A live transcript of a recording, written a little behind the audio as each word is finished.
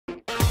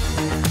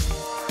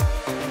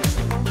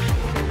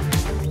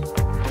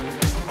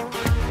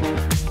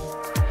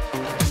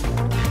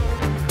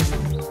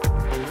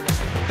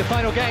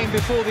final game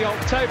before the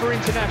October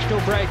international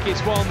break is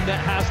one that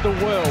has the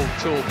world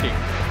talking.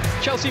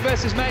 Chelsea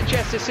versus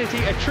Manchester City,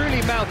 a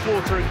truly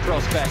mouth-watering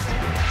prospect.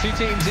 Two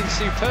teams in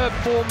superb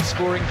form,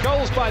 scoring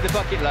goals by the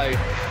bucket load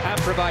and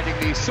providing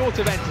the sort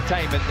of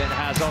entertainment that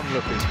has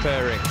onlookers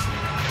purring.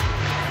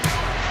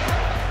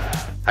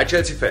 Hi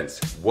Chelsea fans,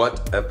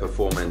 what a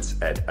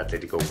performance at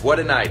Atletico. What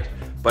a night,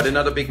 but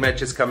another big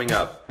match is coming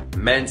up.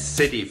 Man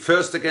City,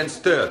 first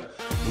against third.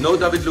 No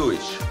David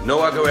Luiz, no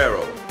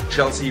Aguero.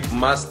 Chelsea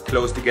must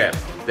close the gap.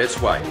 That's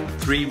why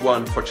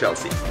 3-1 for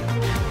Chelsea.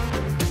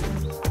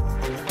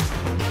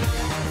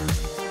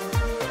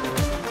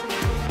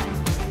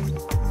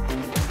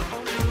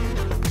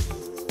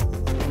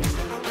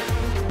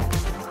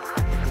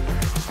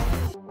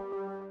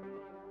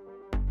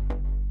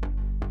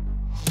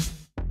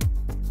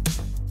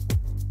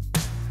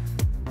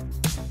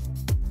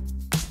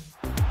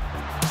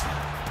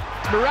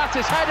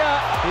 Morata's header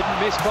didn't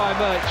miss by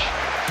much.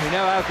 We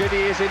know how good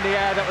he is in the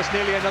air. That was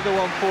nearly another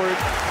one for him.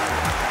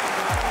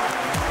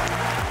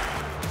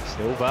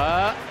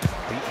 Silva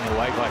beaten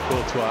away by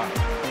Courtois.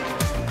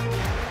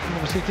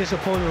 Obviously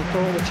disappointment for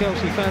all the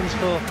Chelsea fans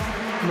for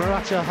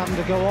Morata having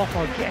to go off.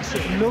 I guess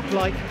it looked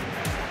like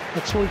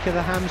a tweak of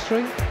the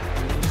hamstring.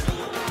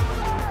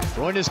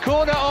 Bruyne's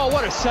corner. Oh,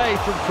 what a save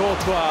from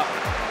Courtois.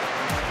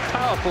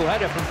 Powerful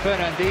header from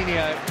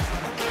Fernandinho.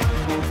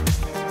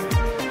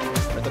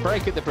 The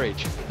break at the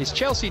bridge is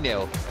Chelsea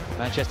 0,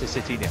 Manchester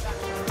City 0.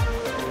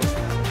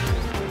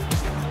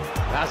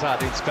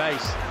 Hazard in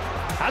space.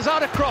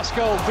 Hazard across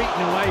goal,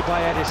 beaten away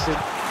by Edison.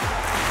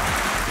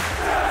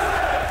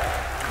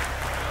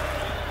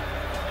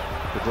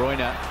 De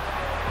Bruyne.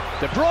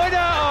 De Bruyne,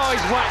 oh,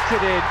 he's whacked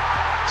it in.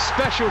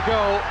 Special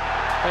goal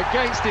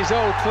against his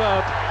old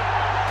club.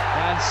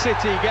 And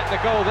City get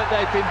the goal that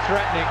they've been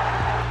threatening.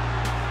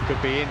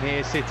 Could be in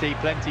here, City,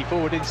 plenty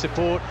forward in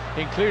support,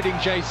 including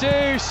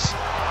Jesus.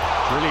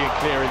 Brilliant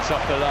clearance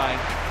off the line.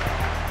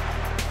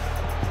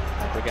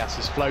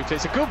 Fabregas' floater.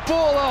 It's a good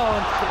ball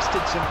on.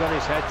 Christensen got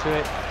his head to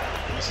it.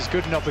 It's as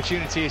good an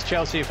opportunity as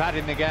Chelsea have had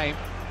in the game.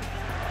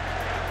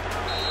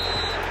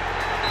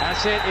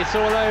 That's it. It's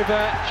all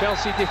over.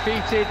 Chelsea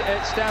defeated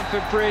at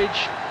Stamford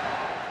Bridge.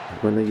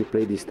 When you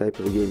play this type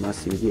of game,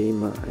 massive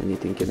game,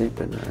 anything can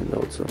happen, and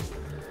also.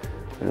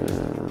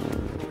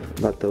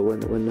 But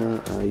when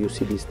you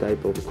see this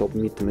type of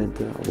commitment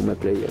of my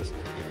players.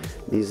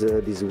 This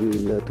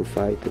will to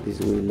fight, this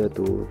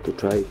will to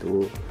try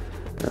to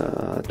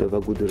have a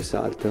good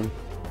result.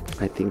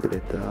 I think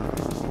that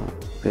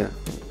yeah,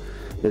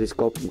 there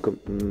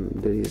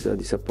is a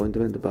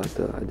disappointment, but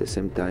at the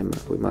same time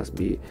we must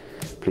be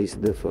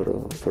pleased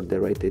for the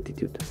right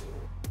attitude.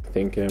 I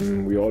think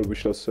we all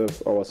wish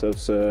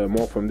ourselves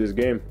more from this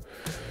game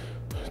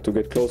to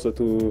get closer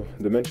to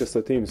the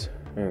Manchester teams,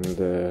 and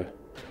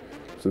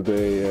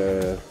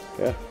today,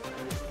 yeah.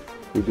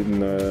 We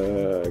didn't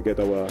get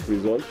our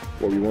result,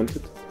 what we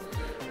wanted,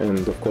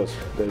 and of course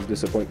there's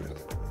disappointment.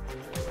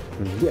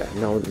 Yeah,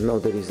 now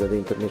there is the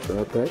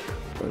international break,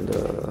 and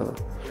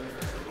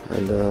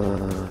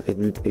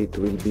it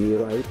will be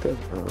right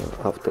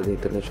after the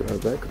international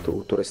break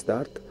to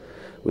restart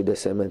with the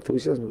same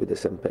enthusiasm, with the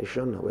same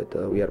passion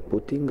that we are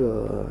putting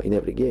in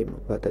every game.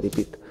 But I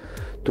repeat,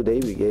 today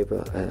we gave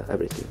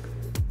everything.